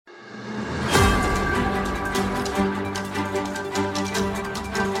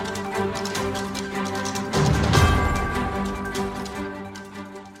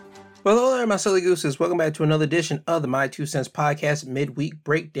my silly gooses. Welcome back to another edition of the My Two Cents Podcast Midweek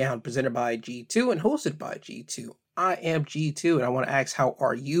Breakdown, presented by G2 and hosted by G2. I am G2, and I want to ask, how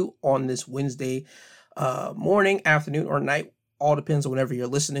are you on this Wednesday morning, afternoon, or night? All depends on whenever you're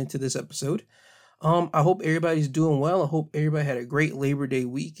listening to this episode. I hope everybody's doing well. I hope everybody had a great Labor Day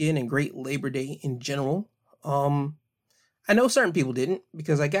weekend and great Labor Day in general. I know certain people didn't,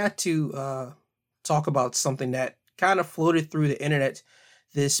 because I got to talk about something that kind of floated through the internet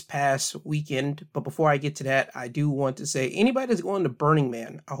this past weekend. But before I get to that, I do want to say, anybody that's going to Burning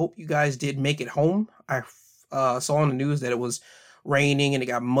Man, I hope you guys did make it home. I saw on the news that it was raining and it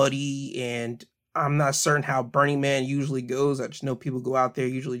got muddy, and I'm not certain how Burning Man usually goes. I just know people go out there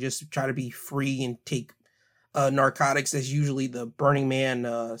usually just to try to be free and take narcotics. That's usually the Burning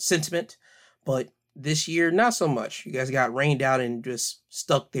Man sentiment. But this year, not so much. You guys got rained out and just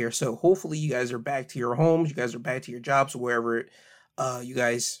stuck there. So hopefully you guys are back to your homes. You guys are back to your jobs, or wherever you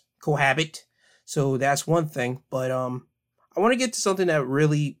guys cohabit. So that's one thing. But I want to get to something that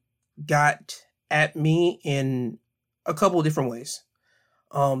really got at me in a couple of different ways.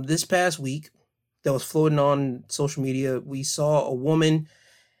 This past week, that was floating on social media, we saw a woman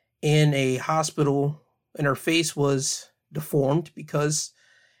in a hospital, and her face was deformed because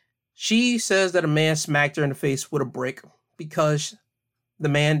she says that a man smacked her in the face with a brick because the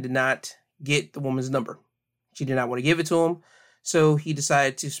man did not get the woman's number. She did not want to give it to him, so he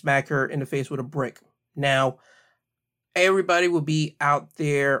decided to smack her in the face with a brick. Now, everybody would be out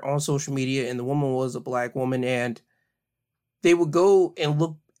there on social media, and the woman was a black woman, and they would go and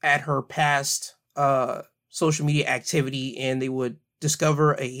look at her past social media activity, and they would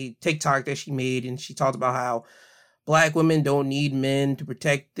discover a TikTok that she made, and she talked about how black women don't need men to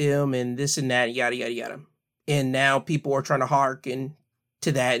protect them, and this and that, yada, yada, yada. And now people are trying to hearken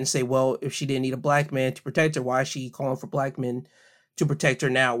to that and say, well, if she didn't need a black man to protect her, why is she calling for black men to protect her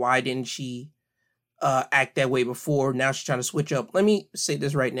now? Why didn't she act that way before? Now she's trying to switch up. Let me say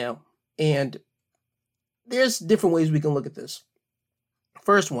this right now. And there's different ways we can look at this.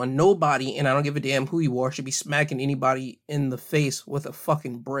 First one, nobody, and I don't give a damn who you are, should be smacking anybody in the face with a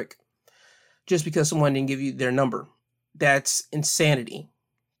fucking brick just because someone didn't give you their number. That's insanity.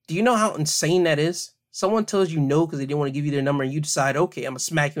 Do you know how insane that is? Someone tells you no because they didn't want to give you their number, and you decide, okay, I'm going to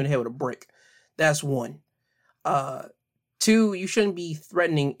smack you in the head with a brick. That's one. Two, you shouldn't be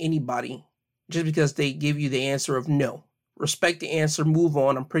threatening anybody just because they give you the answer of no. Respect the answer, move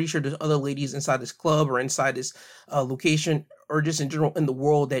on. I'm pretty sure there's other ladies inside this club or inside this location, or just in general in the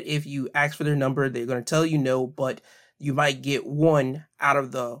world, that if you ask for their number, they're going to tell you no, but you might get one out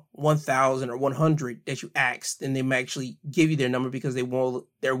of the 1,000 or 100 that you asked, and they might actually give you their number because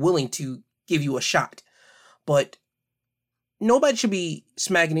they're willing to give you a shot. But nobody should be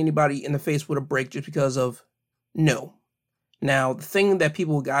smacking anybody in the face with a brick just because of no. Now, the thing that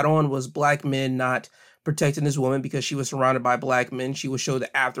people got on was black men not protecting this woman because she was surrounded by black men. She would show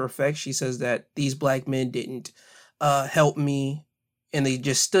the after effects. She says that these black men didn't help me, and they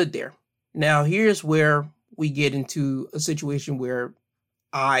just stood there. Now, here's where we get into a situation where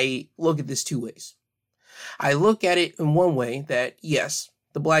I look at this two ways. I look at it in one way that, yes,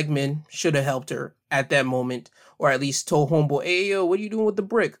 the black men should have helped her at that moment, or at least told homeboy, hey, yo, what are you doing with the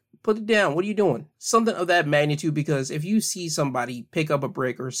brick? Put it down. What are you doing? Something of that magnitude, because if you see somebody pick up a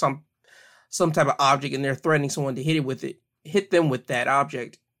brick or some type of object and they're threatening someone to hit them with that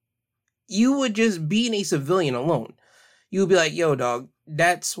object, you would just, being a civilian alone, you would be like, yo, dog,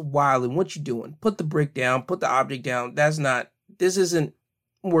 that's wild, and what you doing? Put the brick down, put the object down. This isn't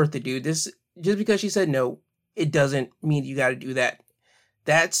worth it, dude. This, just because she said no, it doesn't mean you got to do that.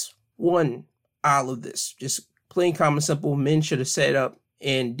 That's one aisle of this. Just plain common simple, men should have set up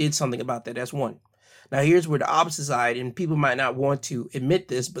and did something about that. That's one. Now here's where the opposite side, and people might not want to admit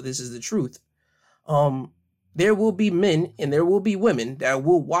this, but this is the truth. There will be men and there will be women that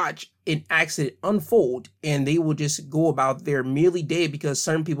will watch an accident unfold, and they will just go about their merely day because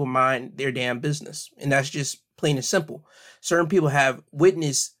certain people mind their damn business. And that's just plain and simple. Certain people have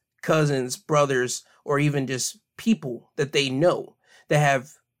witnessed cousins, brothers, or even just people that they know that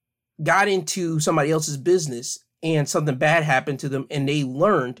have got into somebody else's business and something bad happened to them, and they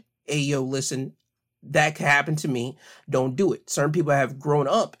learned, hey, yo, listen, that could happen to me. Don't do it. Certain people have grown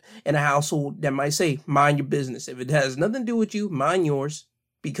up in a household that might say, mind your business. If it has nothing to do with you, mind yours.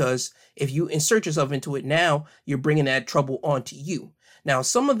 Because if you insert yourself into it now, you're bringing that trouble onto you. Now,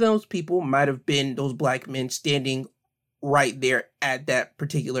 some of those people might have been those black men standing right there at that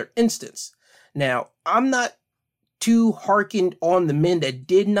particular instance. Now, I'm not too hearkened on the men that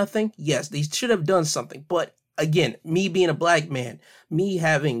did nothing. Yes, they should have done something. But again, me being a black man, me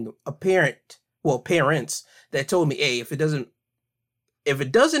having a parents that told me, hey, if it doesn't If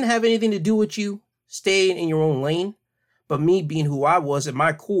it doesn't have anything to do with you, stay in your own lane. But me being who I was at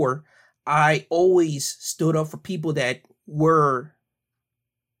my core, I always stood up for people that were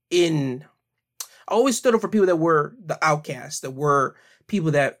in. I always stood up for people that were the outcasts, that were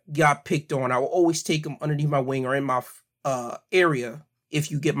people that got picked on. I will always take them underneath my wing or in my area,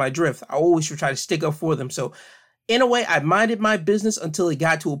 if you get my drift. I always try to stick up for them. So in a way, I minded my business until it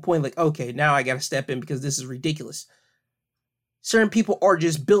got to a point like, okay, now I got to step in because this is ridiculous. Certain people are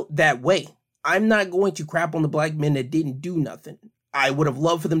just built that way. I'm not going to crap on the black men that didn't do nothing. I would have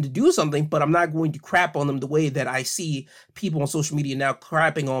loved for them to do something, but I'm not going to crap on them the way that I see people on social media now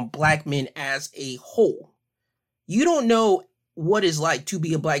crapping on black men as a whole. You don't know what it's like to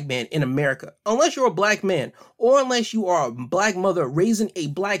be a black man in America unless you're a black man or unless you are a black mother raising a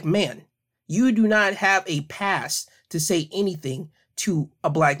black man. You do not have a pass to say anything to a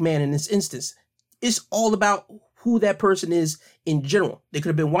black man in this instance. It's all about who that person is in general. They could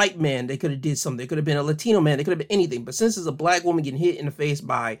have been white man. They could have did something. They could have been a Latino man. They could have been anything. But since it's a black woman getting hit in the face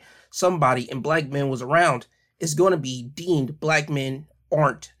by somebody and black men was around, it's going to be deemed black men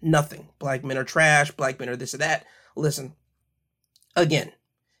aren't nothing. Black men are trash. Black men are this or that. Listen, again,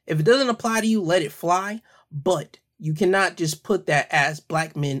 if it doesn't apply to you, let it fly. But you cannot just put that as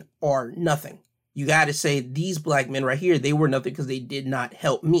black men are nothing. You got to say these black men right here, they were nothing because they did not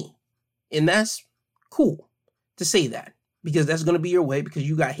help me. And that's cool to say that, because that's going to be your way, because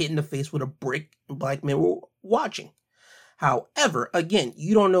you got hit in the face with a brick and black men were watching. However, again,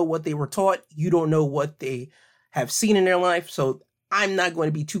 you don't know what they were taught. You don't know what they have seen in their life. So I'm not going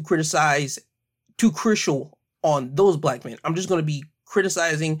to be too crucial on those black men. I'm just going to be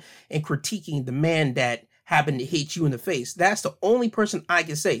criticizing and critiquing the man that happened to hit you in the face. That's the only person I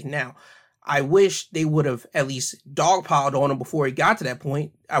can say. Now, I wish they would have at least dogpiled on him before it got to that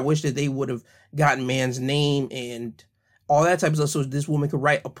point. I wish that they would have gotten man's name and all that type of stuff so this woman could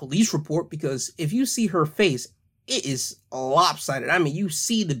write a police report, because if you see her face, it is lopsided. I mean, you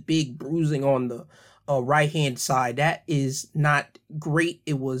see the big bruising on the right-hand side. That is not great.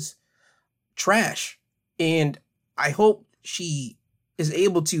 It was trash. And I hope she is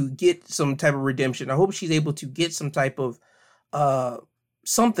able to get some type of redemption. I hope she's able to get some type of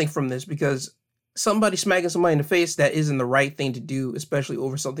something from this, because somebody smacking somebody in the face, that isn't the right thing to do, especially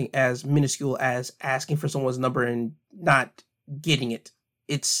over something as minuscule as asking for someone's number and not getting it.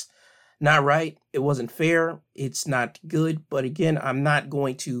 It's not right. It wasn't fair. It's not good. But again, I'm not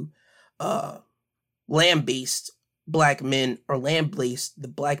going to lambaste black men or lambaste the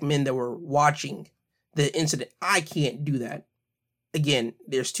black men that were watching the incident. I can't do that. Again,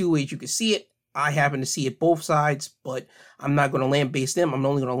 there's two ways you can see it. I happen to see it both sides, but I'm not going to lambaste them. I'm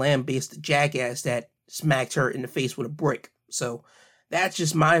only going to lambaste the jackass that smacked her in the face with a brick. So that's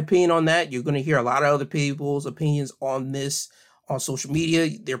just my opinion on that. You're going to hear a lot of other people's opinions on this on social media.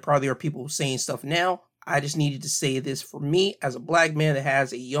 There probably are people saying stuff now. I just needed to say this for me as a black man that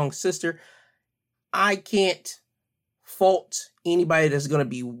has a young sister. I can't fault anybody that's going to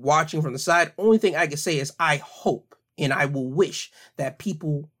be watching from the side. Only thing I can say is I hope and I will wish that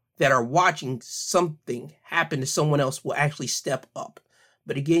people that are watching something happen to someone else will actually step up.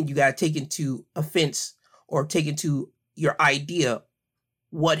 But again, you got to take into offense or take into your idea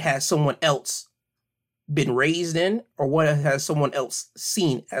what has someone else been raised in or what has someone else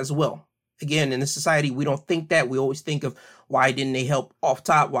seen as well. Again, in this society, we don't think that. We always think of why didn't they help off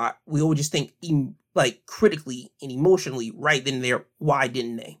top? Why we always just think like critically and emotionally right then and there. Why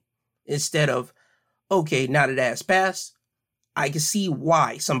didn't they? Instead of, okay, now that that's passed, I can see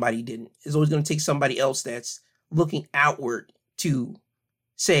why somebody didn't. It's always going to take somebody else that's looking outward to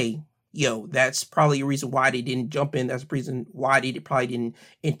say, yo, that's probably a reason why they didn't jump in. That's the reason why they probably didn't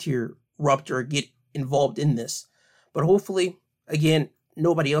interrupt or get involved in this. But hopefully, again,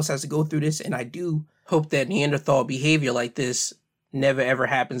 nobody else has to go through this. And I do hope that Neanderthal behavior like this never ever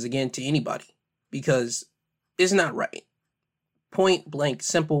happens again to anybody, because it's not right. Point blank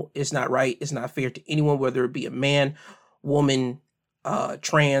simple, it's not right. It's not fair to anyone, whether it be a man, woman,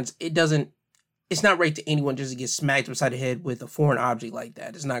 trans. It's not right to anyone just to get smacked upside the head with a foreign object like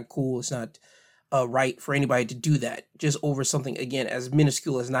that. It's not cool. It's not right for anybody to do that just over something, again, as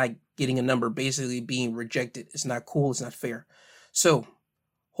minuscule as not getting a number, basically being rejected. It's not cool. It's not fair. So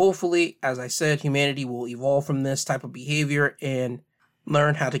hopefully, as I said, humanity will evolve from this type of behavior and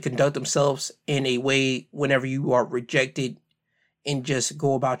learn how to conduct themselves in a way whenever you are rejected, and just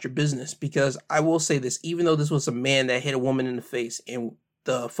go about your business. Because I will say this, even though this was a man that hit a woman in the face and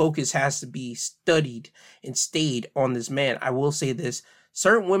the focus has to be studied and stayed on this man, I will say this,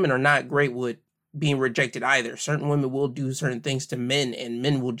 certain women are not great with being rejected either. Certain women will do certain things to men and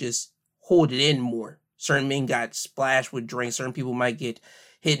men will just hold it in more. certain men got splashed with drinks, certain people might get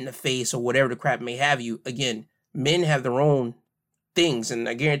hit in the face or whatever the crap may have you. Again, men have their own things, and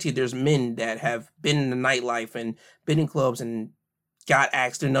I guarantee there's men that have been in the nightlife and been in clubs and got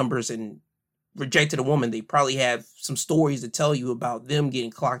asked their numbers and rejected a woman. They probably have some stories to tell you about them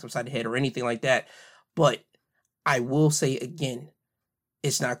getting clocked upside the head or anything like that. But I will say again,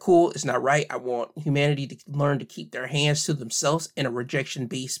 it's not cool. It's not right. I want humanity to learn to keep their hands to themselves in a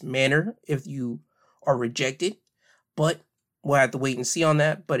rejection-based manner if you are rejected. But we'll have to wait and see on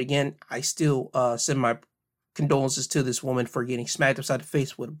that. But again, I still send my condolences to this woman for getting smacked upside the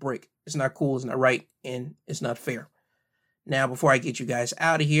face with a brick. It's not cool. It's not right. And it's not fair. Now, before I get you guys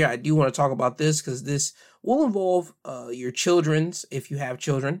out of here, I do want to talk about this because this will involve your children's, if you have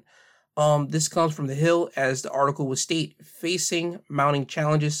children. This comes from The Hill, as the article would state, facing mounting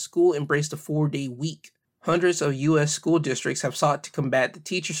challenges, school embraced a 4-day week. Hundreds of U.S. school districts have sought to combat the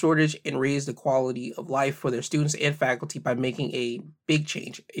teacher shortage and raise the quality of life for their students and faculty by making a big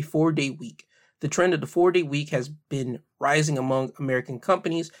change, a 4-day week. The trend of the 4-day week has been rising among American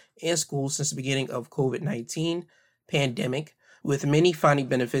companies and schools since the beginning of COVID-19 pandemic, with many finding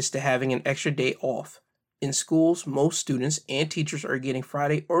benefits to having an extra day off. In schools, most students and teachers are getting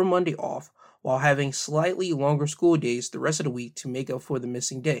Friday or Monday off while having slightly longer school days the rest of the week to make up for the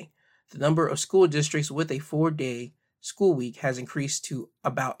missing day. The number of school districts with a 4-day school week has increased to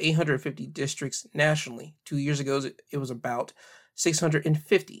about 850 districts nationally. 2 years ago, it was about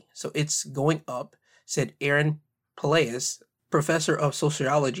 650. So it's going up, said Aaron Peleas, professor of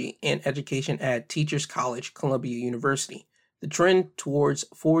sociology and education at Teachers College, Columbia University. The trend towards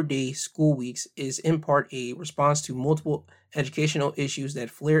 4-day school weeks is in part a response to multiple educational issues that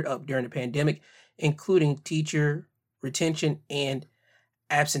flared up during the pandemic, including teacher retention and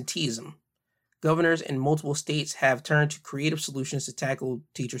absenteeism. Governors in multiple states have turned to creative solutions to tackle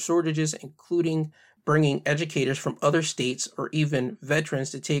teacher shortages, including bringing educators from other states or even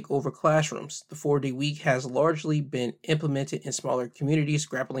veterans to take over classrooms. The 4-day week has largely been implemented in smaller communities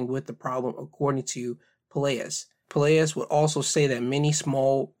grappling with the problem, according to Peleas. Peleas would also say that many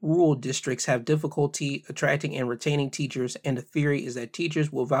small rural districts have difficulty attracting and retaining teachers, and the theory is that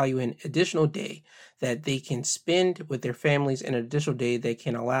teachers will value an additional day that they can spend with their families and an additional day that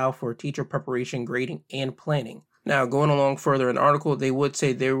can allow for teacher preparation, grading, and planning. Now, going along further in the article, they would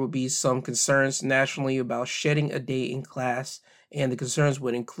say there would be some concerns nationally about shedding a day in class, and the concerns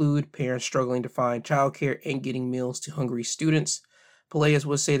would include parents struggling to find childcare and getting meals to hungry students. Peleas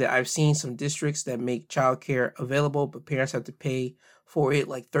would say that I've seen some districts that make childcare available, but parents have to pay for it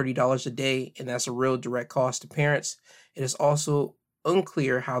like $30 a day, and that's a real direct cost to parents. It is also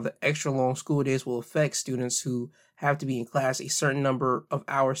unclear how the extra long school days will affect students who have to be in class a certain number of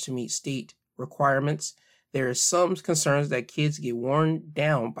hours to meet state requirements. There is some concerns that kids get worn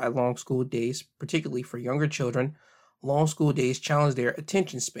down by long school days, particularly for younger children. Long school days challenge their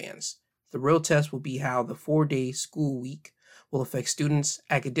attention spans. The real test will be how the 4-day school week will affect students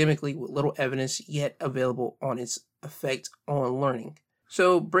academically, with little evidence yet available on its effect on learning.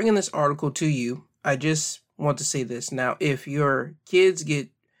 So, bringing this article to you, I just want to say this. Now, if your kids get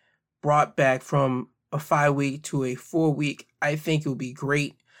brought back from a 5-week to a 4-week, I think it would be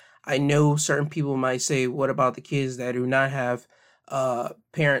great. I know certain people might say, what about the kids that do not have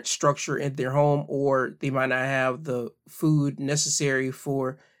parent structure in their home, or they might not have the food necessary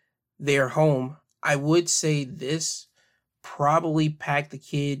for their home? I would say this: probably pack the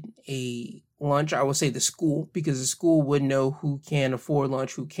kid a lunch. I would say the school, because the school would know who can afford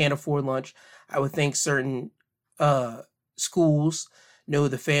lunch, who can't afford lunch. I would think certain schools know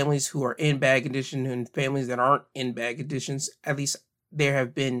the families who are in bad condition and families that aren't in bad conditions. At least there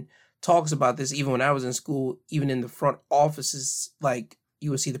have been talks about this even when I was in school, even in the front offices. Like,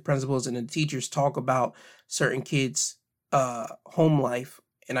 you would see the principals and the teachers talk about certain kids' home life.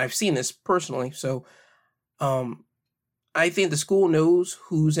 And I've seen this personally. So, I think the school knows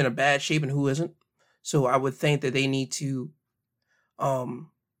who's in a bad shape and who isn't. So I would think that they need to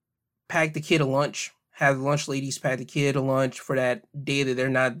pack the kid a lunch, have the lunch ladies pack the kid a lunch for that day that they're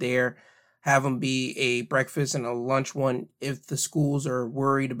not there, have them be a breakfast and a lunch one if the schools are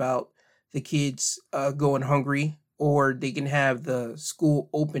worried about the kids going hungry, or they can have the school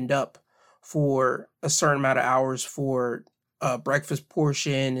opened up for a certain amount of hours for a breakfast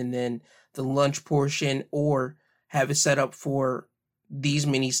portion and then the lunch portion, or have it set up for these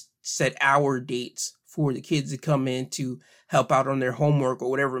many set hour dates for the kids to come in to help out on their homework or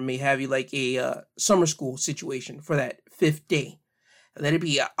whatever it may have you, like a summer school situation for that 5th day. Let it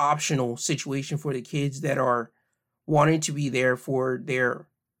be an optional situation for the kids that are wanting to be there for their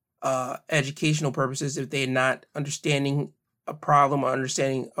educational purposes. If they're not understanding a problem or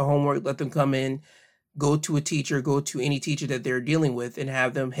understanding a homework, let them come in, go to a teacher, go to any teacher that they're dealing with and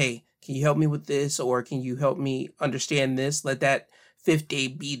have them, hey, can you help me with this? Or can you help me understand this? Let that fifth day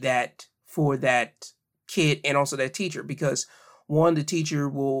be that for that kid and also that teacher, because one, the teacher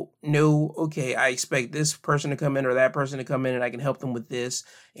will know, okay, I expect this person to come in or that person to come in and I can help them with this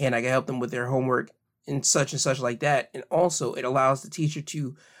and I can help them with their homework and such like that. And also it allows the teacher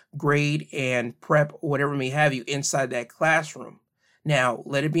to grade and prep whatever may have you inside that classroom. Now,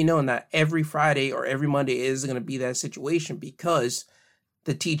 let it be known that every Friday or every Monday is going to be that situation, because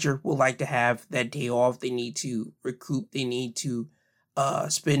the teacher will like to have that day off. They need to recoup. They need to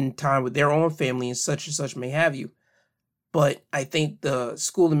spend time with their own family and such may have you. But I think the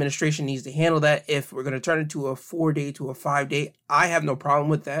school administration needs to handle that. If we're going to turn it to a 4-day to a 5-day, I have no problem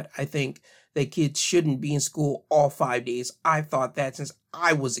with that. I think that kids shouldn't be in school all 5 days. I thought that since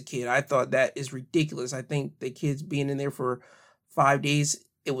I was a kid. I thought that is ridiculous. I think the kids being in there for 5 days,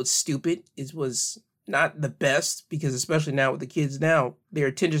 it was stupid. It was not the best, because especially now with the kids now, their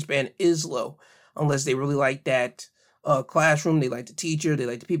attention span is low. Unless they really like that classroom, they like the teacher, they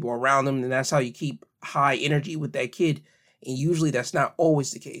like the people around them, and that's how you keep high energy with that kid. And usually that's not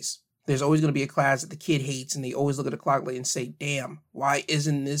always the case. There's always going to be a class that the kid hates, and they always look at the clock and say, damn, why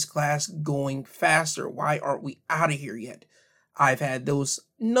isn't this class going faster? Why aren't we out of here yet? I've had those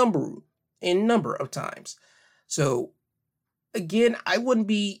number of times. So again, I wouldn't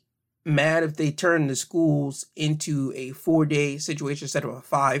be mad if they turn the schools into a 4-day situation instead of a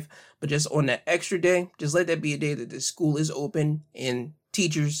 5, but just on that extra day, just let that be a day that the school is open and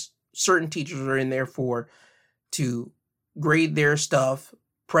certain teachers are in there to grade their stuff,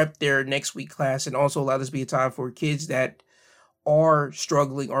 prep their next week class, and also allow this to be a time for kids that are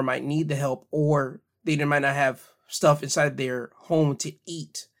struggling or might need the help, or they might not have stuff inside their home to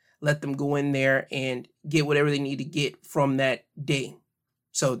eat. Let them go in there and get whatever they need to get from that day.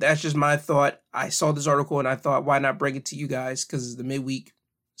 So that's just my thought. I saw this article and I thought, why not bring it to you guys? Because it's the midweek.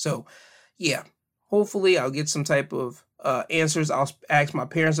 So yeah, hopefully I'll get some type of answers. I'll ask my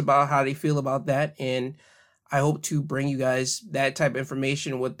parents about how they feel about that. And I hope to bring you guys that type of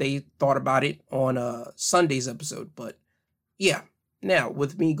information, what they thought about it on Sunday's episode. But yeah, now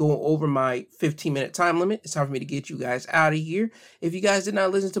with me going over my 15-minute time limit, it's time for me to get you guys out of here. If you guys did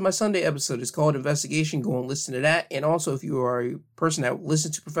not listen to my Sunday episode, it's called Investigation. Go and listen to that. And also, if you are a person that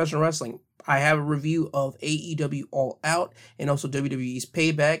listens to professional wrestling, I have a review of AEW All Out and also WWE's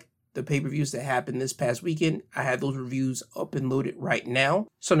Payback, the pay-per-views that happened this past weekend. I have those reviews up and loaded right now.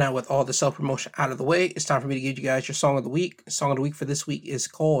 So now with all the self-promotion out of the way, it's time for me to give you guys your song of the week. The song of the week for this week is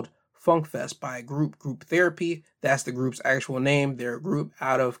called Funk Fest by Group Therapy. That's the group's actual name. They're a group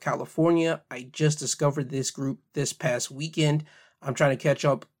out of California. I just discovered this group this past weekend. I'm trying to catch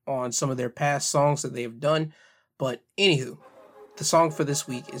up on some of their past songs that they've done. But anywho, the song for this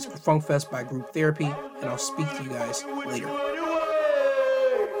week is Funk Fest by Group Therapy, and I'll speak to you guys later.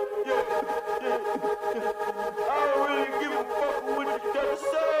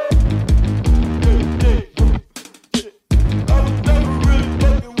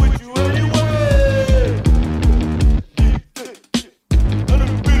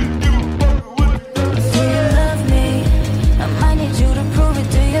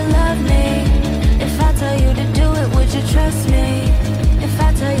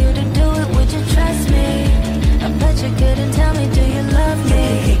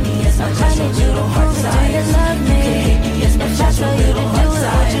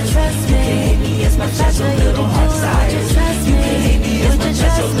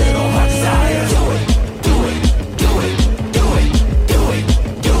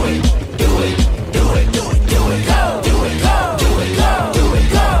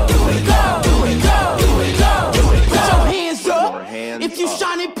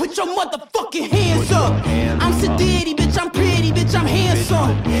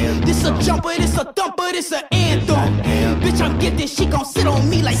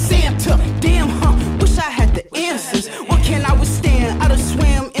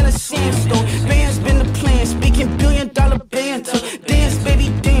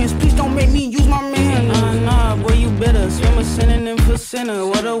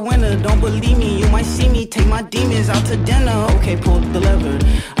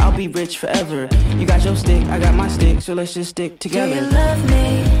 So let's just stick together. Do you love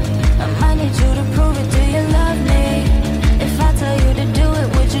me? I might need you to prove it. Do you love me? If I tell you to do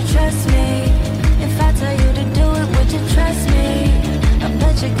it, would you trust me? If I tell you to do it, would you trust me? I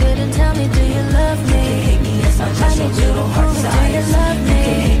bet you couldn't tell me. Do you love me? I might need you to prove it. Do you love me?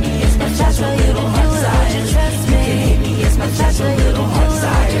 If I tell you to do it, would you trust me? If I tell you to do it,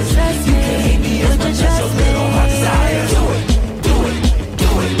 would you trust me? Would you trust me? Do it, do it, do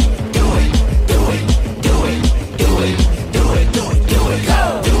it, do it, do it, do it.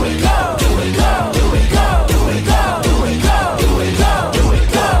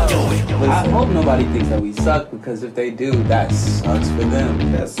 nobody thinks that we suck, because if they do, that sucks for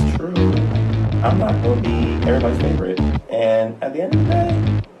them. That's true. I'm not gonna be everybody's favorite, and at the end of the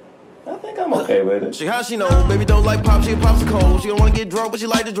day, I think I'm okay with it. She how she know, baby don't like pop, she a popsicle. She don't wanna get drunk, but she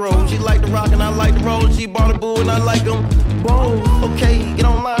like the drove. She like the rock and I like the roll. She bought a boo and I like them both. Okay, get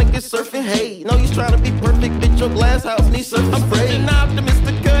online and get surfing. Hey, know you trying to be perfect, bitch. Your glass house needs surface spray. I'm an optimist,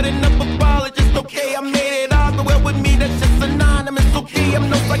 a cutting up apologist. Okay, I made it all, but well with me, that's just anonymous. Okay, I'm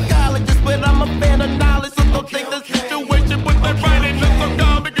no psychiatrist.